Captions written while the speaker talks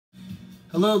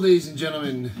Hello, ladies and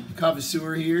gentlemen. Kava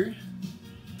here.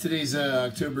 Today's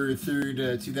October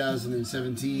 3rd,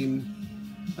 2017.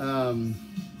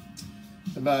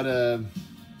 About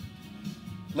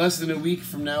less than a week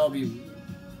from now, I'll be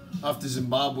off to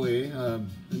Zimbabwe, and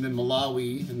then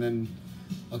Malawi, and then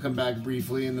I'll come back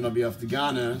briefly, and then I'll be off to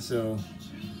Ghana. So,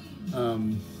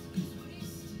 some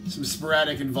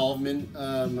sporadic involvement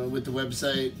with the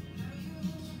website.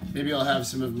 Maybe I'll have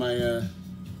some of my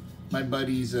my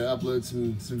buddies upload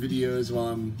some videos while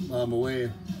I'm away.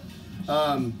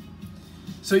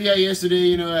 So yeah,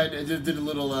 yesterday, I did a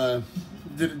little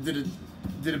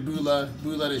did a bula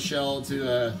to shell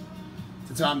to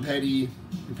Tom Petty,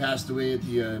 who passed away at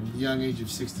the young age of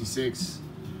 66.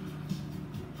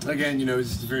 Again, it was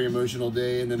just a very emotional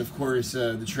day, and then of course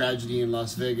the tragedy in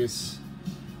Las Vegas.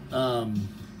 And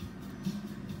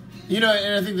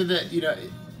I think that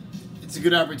it's a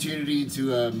good opportunity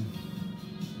to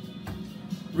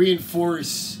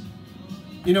reinforce.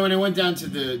 When I went down to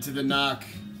the knock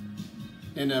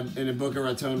in Boca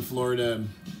Raton, Florida,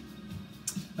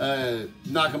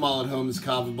 Knock 'em All at Home's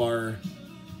Kava bar,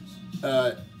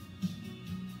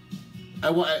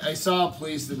 I saw a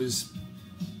place that was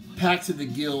packed to the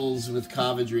gills with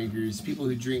Kava drinkers, people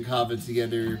who drink Kava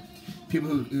together, people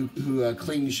who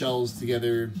cling shells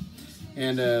together,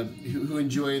 and who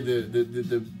enjoy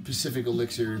the Pacific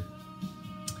elixir.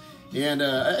 And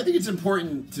I think it's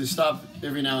important to stop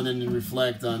every now and then and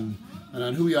reflect on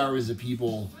who we are as a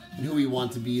people and who we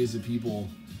want to be as a people.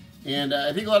 And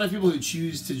I think a lot of people who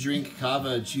choose to drink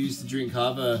Kava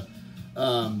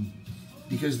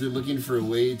because they're looking for a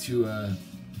way to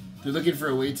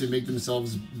make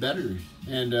themselves better.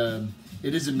 And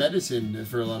it is a medicine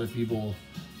for a lot of people.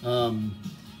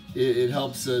 It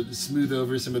helps smooth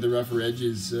over some of the rougher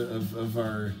edges of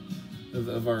our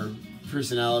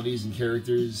personalities and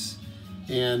characters.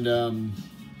 And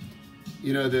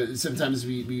sometimes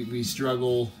we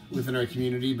struggle within our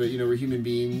community, but we're human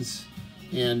beings,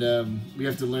 and we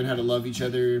have to learn how to love each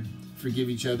other, forgive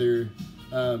each other,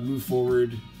 move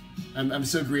forward. I'm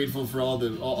so grateful for all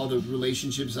the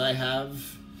relationships I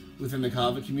have within the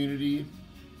Kava community,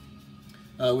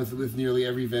 with nearly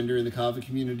every vendor in the Kava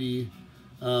community.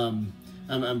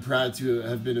 I'm proud to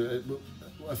have been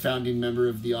a founding member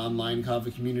of the online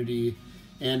Kava community,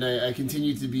 and I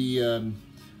continue to be.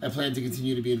 I plan to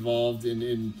continue to be involved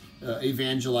in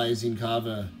evangelizing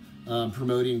Kava,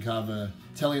 promoting Kava,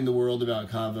 telling the world about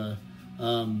Kava,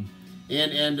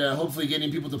 and hopefully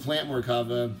getting people to plant more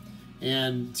Kava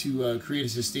and to create a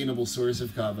sustainable source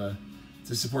of Kava,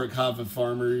 to support Kava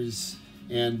farmers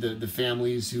and the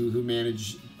families who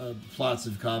manage plots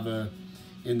of Kava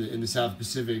in the South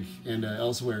Pacific and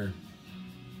elsewhere.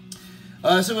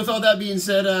 So with all that being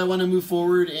said, I want to move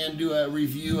forward and do a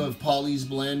review of Paulie's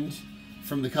blend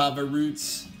from the Kava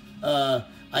roots.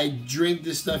 I drank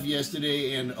this stuff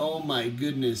yesterday, and oh my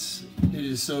goodness, it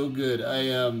is so good.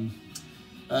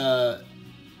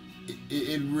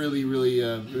 It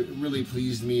really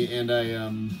pleased me, and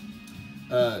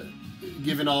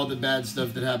given all the bad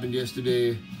stuff that happened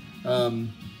yesterday,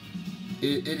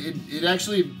 it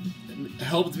actually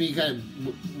helped me kind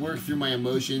of work through my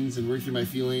emotions and work through my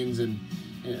feelings and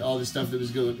all the stuff that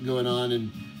was going on,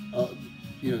 and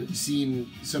seeing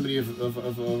so many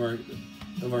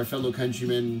of our fellow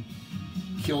countrymen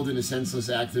killed in a senseless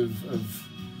act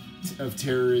of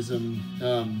terrorism.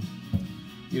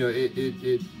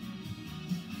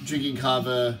 Drinking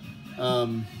Kava,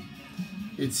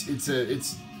 it's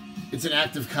an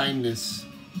act of kindness.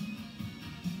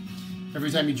 Every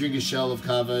time you drink a shell of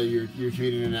Kava, you're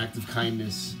committing an act of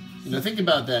kindness. Think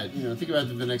about that. Think about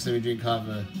that the next time you drink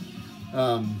Kava.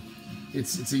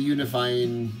 It's a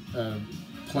unifying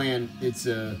plant.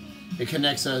 It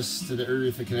connects us to the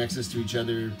earth. It connects us to each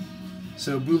other.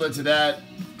 So bula to that.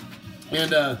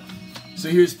 And so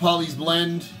here's Paulie's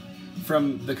blend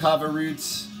from the Kava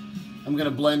roots. I'm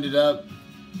gonna blend it up.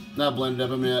 Not blend it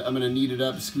up. I'm gonna knead it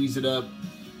up, squeeze it up,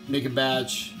 make a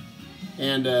batch,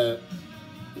 and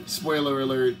spoiler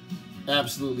alert,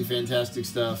 absolutely fantastic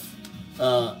stuff.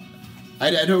 I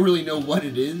don't really know what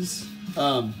it is.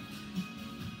 It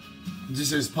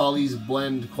just says Paulie's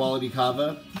blend quality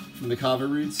Kava from the Kava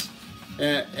roots.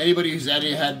 Anybody who's had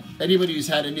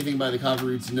anything by the Kava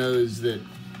roots knows that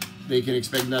they can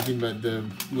expect nothing but the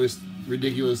most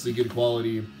ridiculously good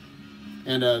quality,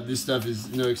 and this stuff is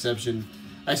no exception.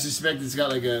 I suspect it's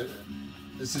got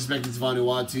it's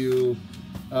Vanuatu,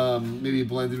 maybe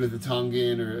blended with a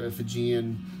Tongan or a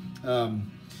Fijian,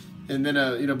 and then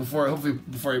before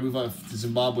I move off to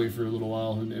Zimbabwe for a little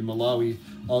while in Malawi,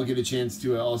 I'll get a chance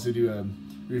to also do a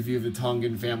review of the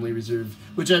Tongan Family Reserve,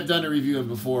 which I've done a review of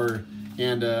before,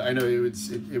 And I know it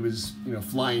was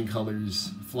flying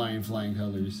colors, flying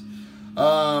colors.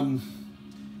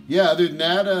 Yeah, other than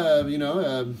that,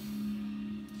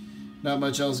 not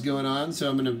much else going on. So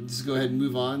I'm gonna just go ahead and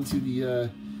move on to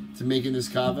the to making this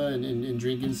kava and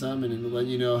drinking some, and letting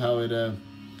you know how it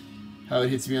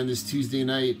hits me on this Tuesday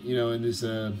night. In this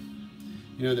the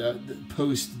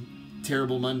post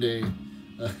terrible Monday.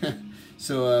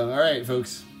 So all right,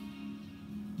 folks.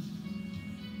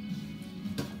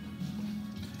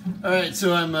 All right,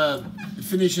 so I'm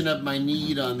finishing up my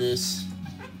knead on this.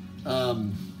 I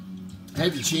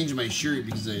had to change my shirt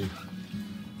because I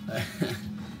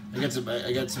got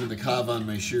some of the kava on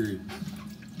my shirt.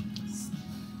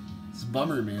 It's a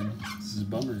bummer, man. This is a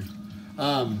bummer.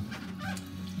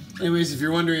 Anyways, if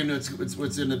you're wondering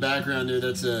what's in the background there,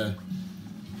 it's a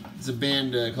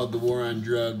band called The War on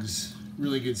Drugs.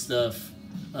 Really good stuff.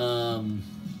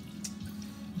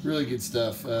 Really good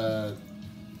stuff.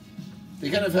 They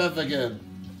kind of have like a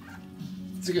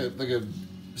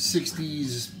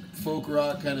 60s folk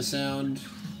rock kind of sound.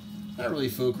 Not really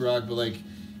folk rock, but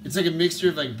it's like a mixture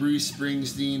of like Bruce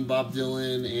Springsteen, Bob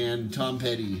Dylan, and Tom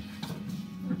Petty.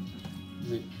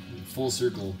 Full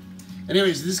circle.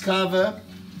 Anyways, this kava,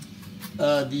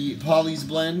 the Paulie's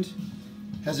blend,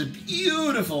 has a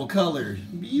beautiful color.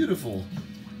 Beautiful.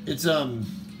 It's you're not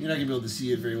gonna be able to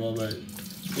see it very well, but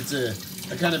it's a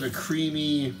kind of a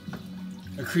creamy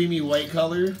white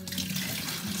color,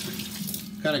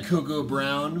 kind of cocoa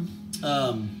brown.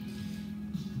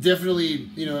 Definitely,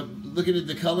 looking at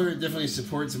the color, it definitely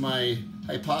supports my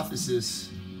hypothesis.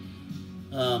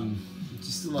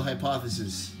 Just a little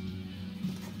hypothesis.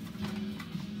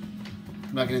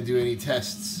 I'm not going to do any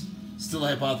tests. Still a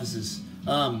hypothesis.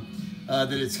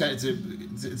 That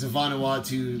it's a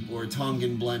Vanuatu or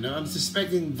Tongan blend. I'm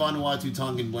suspecting Vanuatu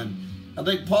Tongan blend. I'd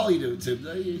like Paulie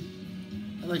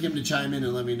I'd like him to chime in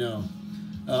and let me know.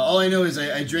 All I know is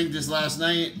I drank this last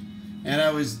night, and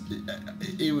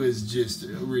it was just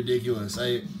ridiculous.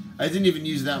 I didn't even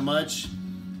use that much,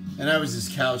 and I was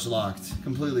just couch locked,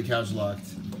 completely couch locked.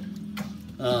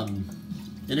 In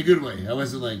a good way. I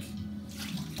wasn't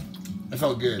I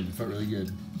felt good. I felt really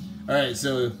good. All right,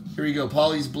 so here we go.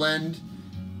 Paulie's blend,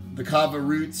 the Kava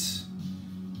roots,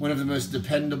 one of the most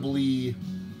dependably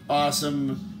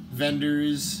awesome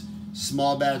vendors.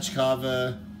 Small batch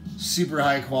kava, super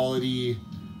high quality.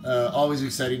 Always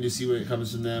exciting to see what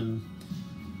comes from them.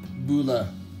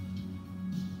 Bula.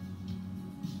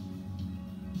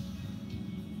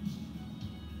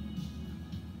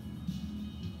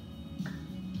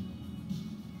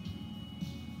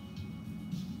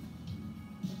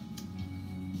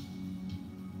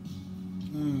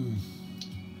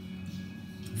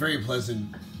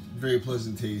 Very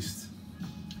pleasant taste.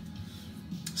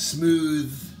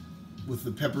 Smooth, with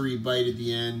the peppery bite at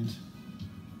the end.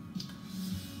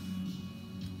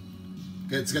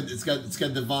 It's got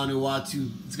the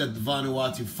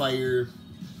Vanuatu fire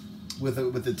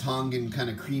with the Tongan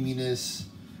kind of creaminess.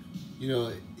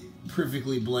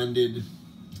 Perfectly blended.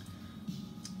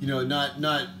 Not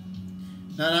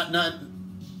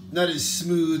as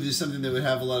smooth as something that would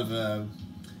have a lot of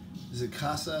is it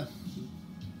casa?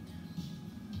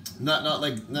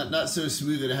 Not so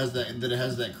smooth that it has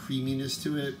that creaminess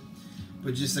to it,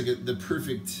 but just like the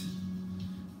perfect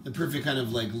kind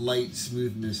of light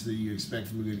smoothness that you expect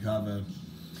from a good kava,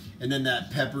 and then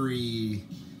that peppery,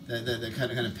 that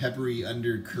kind of peppery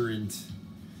undercurrent.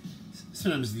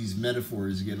 Sometimes these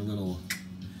metaphors get a little.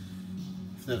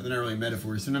 They're not really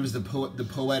metaphors. Sometimes the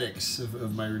poetics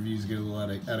of my reviews get a little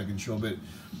out of control, but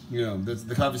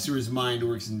the connoisseur's mind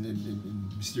works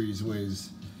in mysterious ways.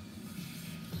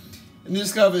 And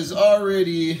this kava is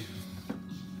already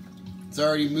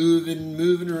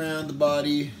moving around the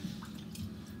body.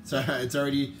 It's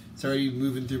already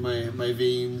moving through my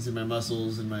veins and my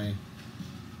muscles and my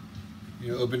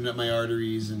opening up my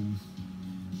arteries and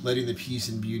letting the peace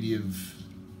and beauty of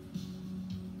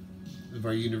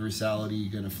our universality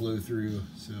kind of flow through.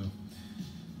 So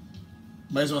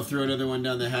might as well throw another one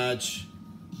down the hatch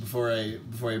before I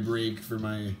break for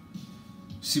my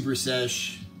super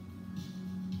sesh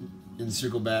and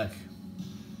circle back.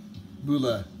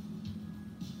 Bula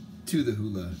to the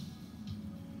hula.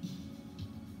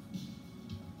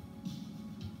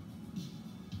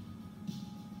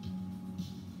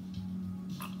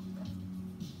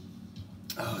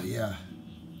 Oh yeah.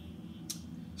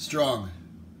 Strong.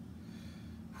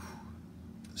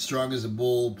 Strong as a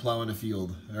bull plowing a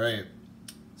field. All right.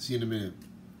 See you in a minute.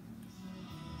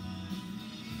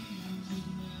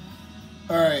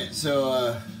 All right.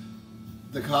 So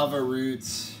the Kava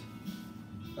roots,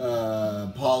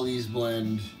 Paulie's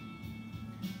blend.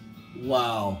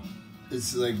 Wow.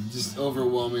 it's like just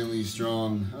overwhelmingly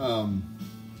strong.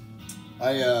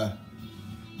 I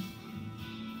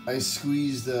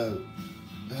squeezed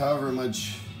however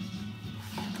much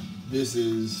this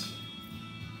is.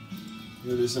 You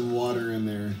know, there's some water in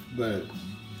there, but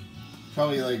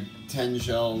probably like 10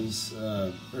 shells,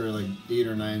 or like 8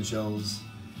 or 9 shells.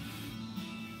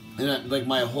 And like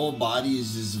my whole body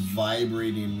is just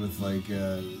vibrating with like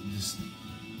just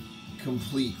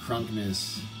complete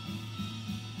crunkness.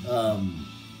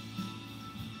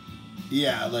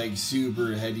 Yeah, like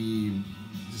super heady,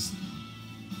 just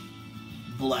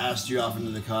blast you off into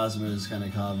the cosmos kind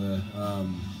of kava.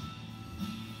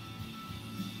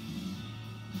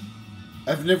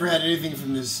 I've never had anything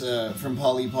from this from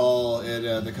Paulie Paul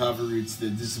at the Kava Roots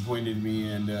that disappointed me,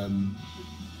 and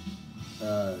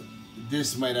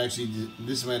this might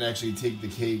actually take the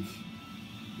cake.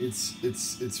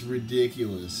 It's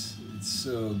ridiculous. It's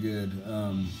so good.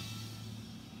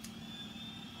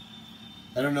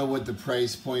 I don't know what the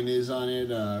price point is on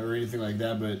it or anything like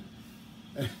that, but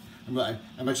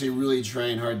I'm actually really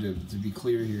trying hard to be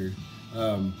clear here.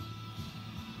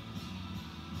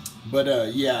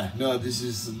 But yeah, no, this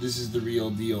is the real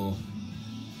deal.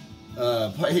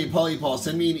 Hey, Paulie Paul,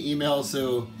 send me an email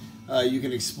so you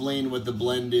can explain what the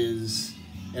blend is,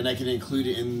 and I can include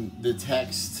it in the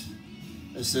text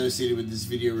associated with this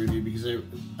video review, because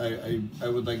I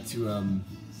would like to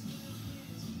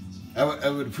I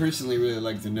would personally really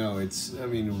like to know. I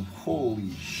mean,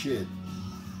 holy shit.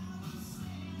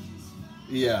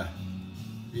 Yeah,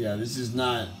 this is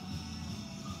not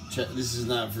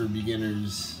for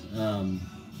beginners.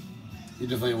 You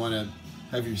definitely want to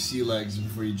have your sea legs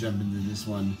before you jump into this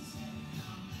one.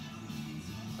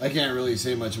 I can't really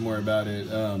say much more about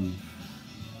it. All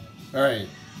right,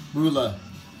 Bula.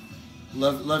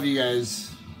 Love you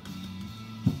guys.